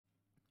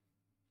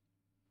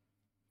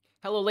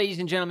Hello, ladies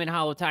and gentlemen.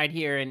 Hollowtide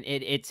here, and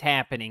it's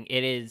happening.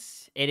 It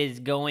is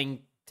going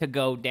to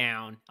go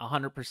down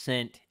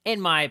 100%. In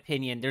my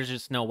opinion, there's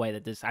just no way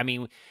that this. I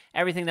mean,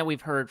 everything that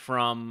we've heard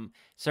from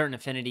Certain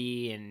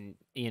Affinity and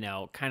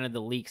kind of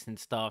the leaks and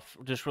stuff,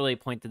 just really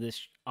point to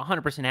this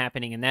 100%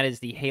 happening, and that is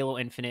the Halo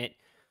Infinite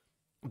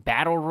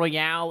Battle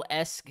Royale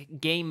esque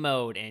game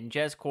mode. And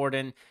Jez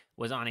Corden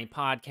was on a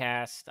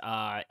podcast.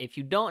 If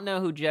you don't know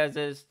who Jez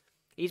is,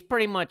 he's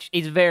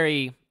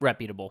very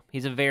reputable.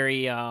 He's a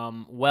very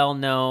well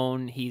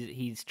known.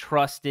 He's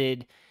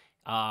trusted.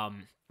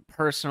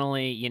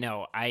 Personally,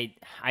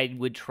 I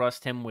would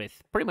trust him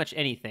with pretty much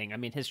anything. I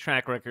mean, his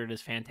track record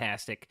is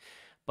fantastic.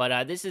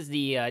 But this is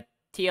the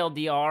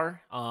TLDR.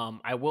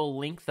 I will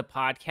link the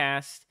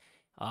podcast.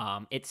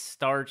 It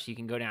starts. You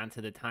can go down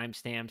to the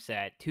timestamps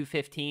at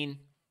 2:15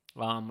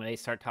 when they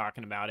start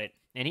talking about it,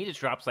 and he just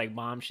drops like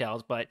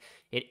bombshells. But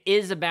it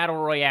is a battle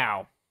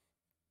royale.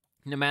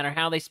 No matter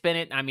how they spin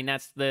it, I mean,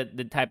 that's the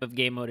type of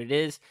game mode it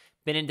is.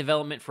 Been in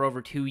development for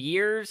over 2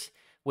 years,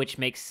 which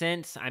makes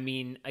sense. I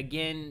mean,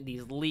 again,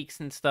 these leaks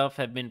and stuff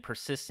have been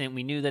persistent.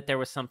 We knew that there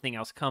was something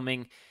else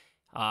coming.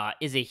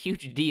 Is a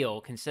huge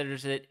deal.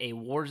 Considers it a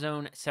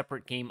Warzone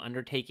separate game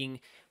undertaking,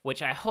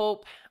 which I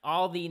hope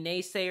all the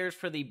naysayers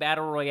for the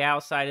Battle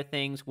Royale side of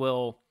things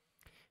will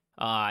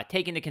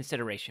take into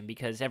consideration,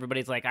 because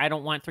everybody's like, I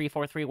don't want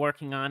 343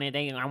 working on it.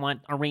 I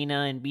want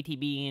Arena and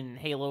BTB and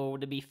Halo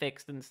to be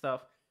fixed and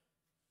stuff.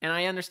 And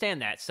I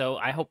understand that. So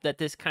I hope that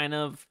this kind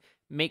of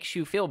makes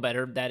you feel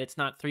better that it's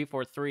not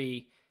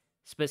 343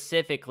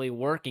 specifically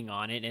working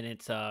on it, and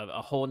it's a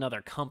whole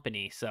nother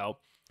company. So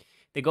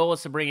the goal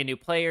is to bring in new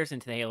players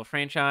into the Halo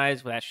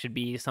franchise. Well, that should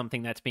be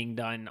something that's being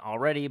done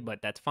already,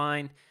 but that's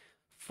fine.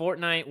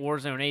 Fortnite,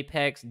 Warzone,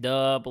 Apex,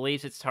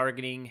 believes it's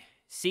targeting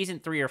Season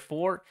 3 or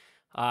 4.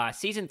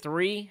 Season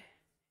 3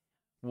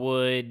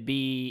 would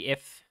be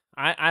if...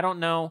 I don't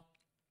know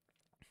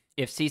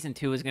if Season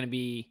 2 is going to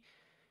be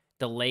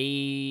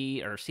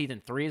delayed, or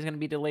Season 3 is going to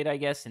be delayed, I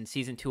guess, and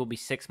Season 2 will be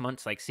 6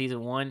 months like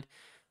Season 1.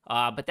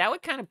 But that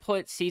would kind of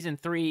put Season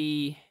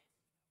 3...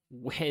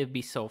 It'd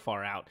be so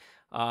far out.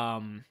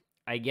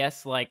 I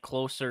guess like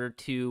closer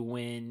to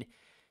when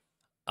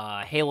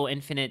Halo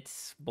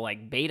Infinite's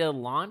like beta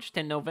launched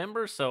in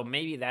November, so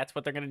maybe that's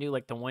what they're gonna do,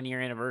 like the 1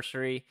 year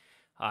anniversary.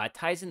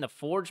 Ties in the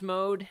Forge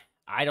mode.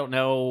 I don't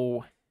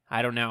know.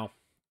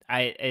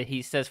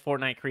 He says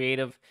Fortnite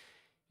creative.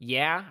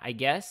 Yeah, I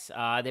guess.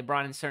 They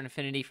brought in Certain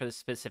Affinity for the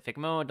specific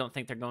mode. Don't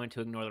think they're going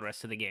to ignore the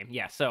rest of the game.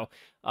 Yeah. So,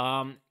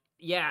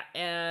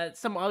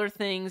 some other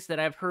things that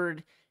I've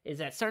heard is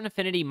that Certain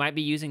Affinity might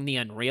be using the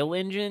Unreal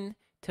Engine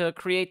to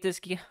create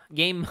this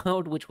game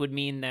mode, which would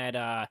mean that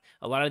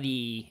a lot of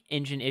the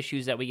engine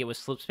issues that we get with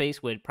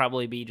Slipspace would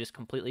probably be just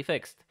completely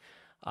fixed.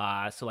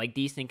 So like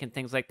desync and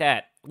things like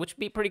that, which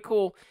would be pretty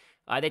cool.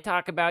 They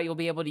talk about you'll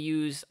be able to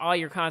use all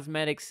your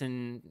cosmetics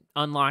and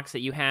unlocks that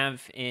you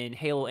have in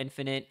Halo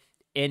Infinite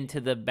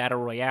into the Battle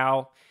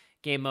Royale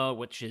game mode,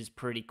 which is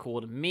pretty cool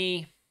to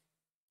me.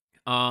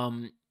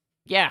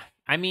 Yeah,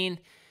 I mean,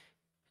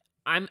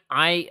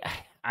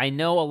 I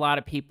know a lot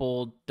of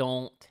people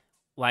don't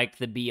like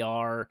the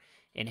BR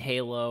and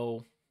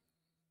Halo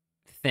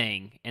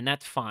thing, and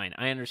that's fine.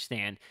 I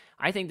understand.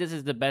 I think this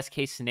is the best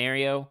case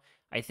scenario.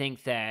 I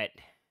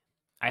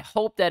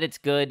hope that it's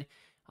good.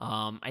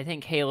 I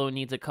think Halo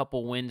needs a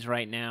couple wins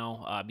right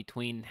now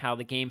between how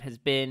the game has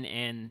been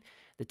and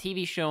the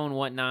TV show and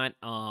whatnot.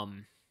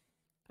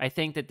 I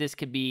think that this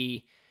could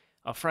be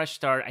a fresh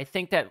start. I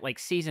think that like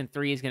Season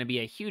 3 is going to be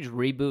a huge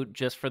reboot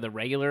just for the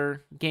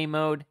regular game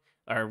mode,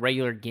 or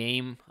regular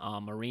game,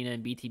 Arena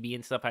and BTB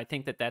and stuff. I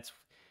think that that's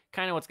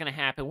kind of what's going to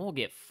happen. We'll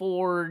get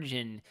Forge,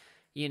 and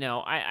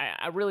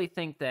I really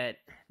think that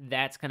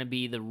that's going to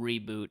be the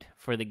reboot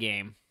for the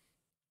game.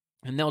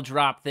 And they'll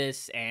drop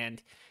this,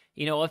 and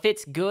if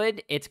it's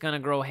good, it's going to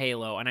grow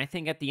Halo. And I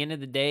think at the end of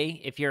the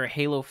day, if you're a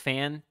Halo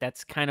fan,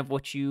 that's kind of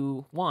what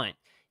you want.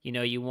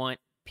 You want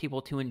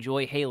people to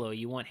enjoy Halo.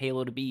 You want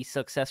Halo to be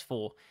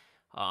successful.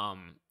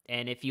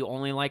 And if you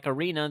only like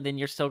Arena, then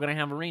you're still going to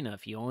have Arena.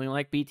 If you only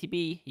like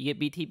BTB, you get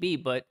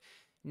BTB. But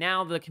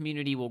now the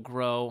community will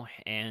grow,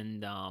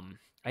 and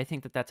I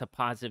think that that's a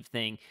positive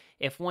thing.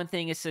 If one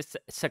thing is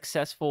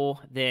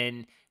successful,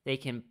 then they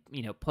can,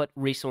 put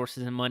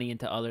resources and money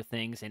into other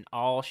things, and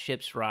all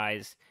ships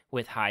rise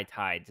with high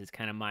tides is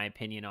kind of my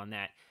opinion on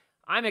that.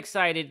 I'm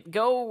excited.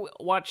 Go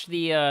watch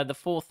the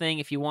full thing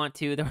if you want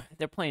to.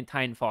 They're playing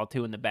Titanfall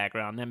 2 in the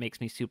background. That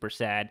makes me super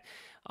sad.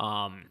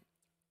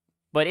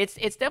 But it's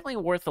definitely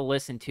worth a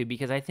listen to,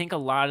 because I think a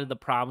lot of the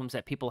problems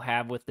that people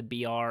have with the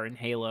BR and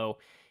Halo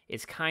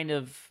is kind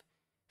of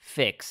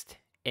fixed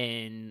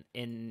in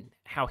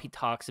how he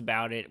talks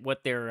about it,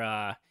 what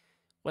they're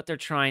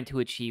trying to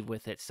achieve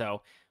with it.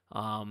 So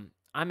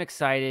I'm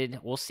excited.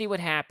 We'll see what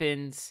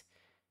happens.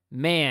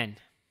 Man,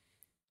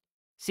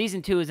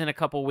 Season 2 is in a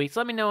couple weeks.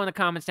 Let me know in the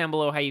comments down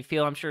below how you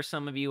feel. I'm sure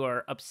some of you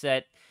are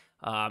upset.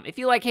 If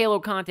you like Halo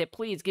content,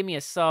 please give me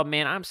a sub,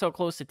 man. I'm so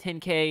close to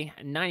 10K.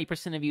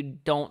 90% of you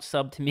don't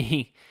sub to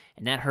me,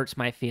 and that hurts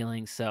my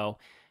feelings. So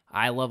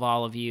I love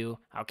all of you.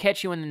 I'll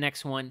catch you in the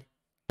next one.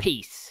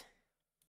 Peace.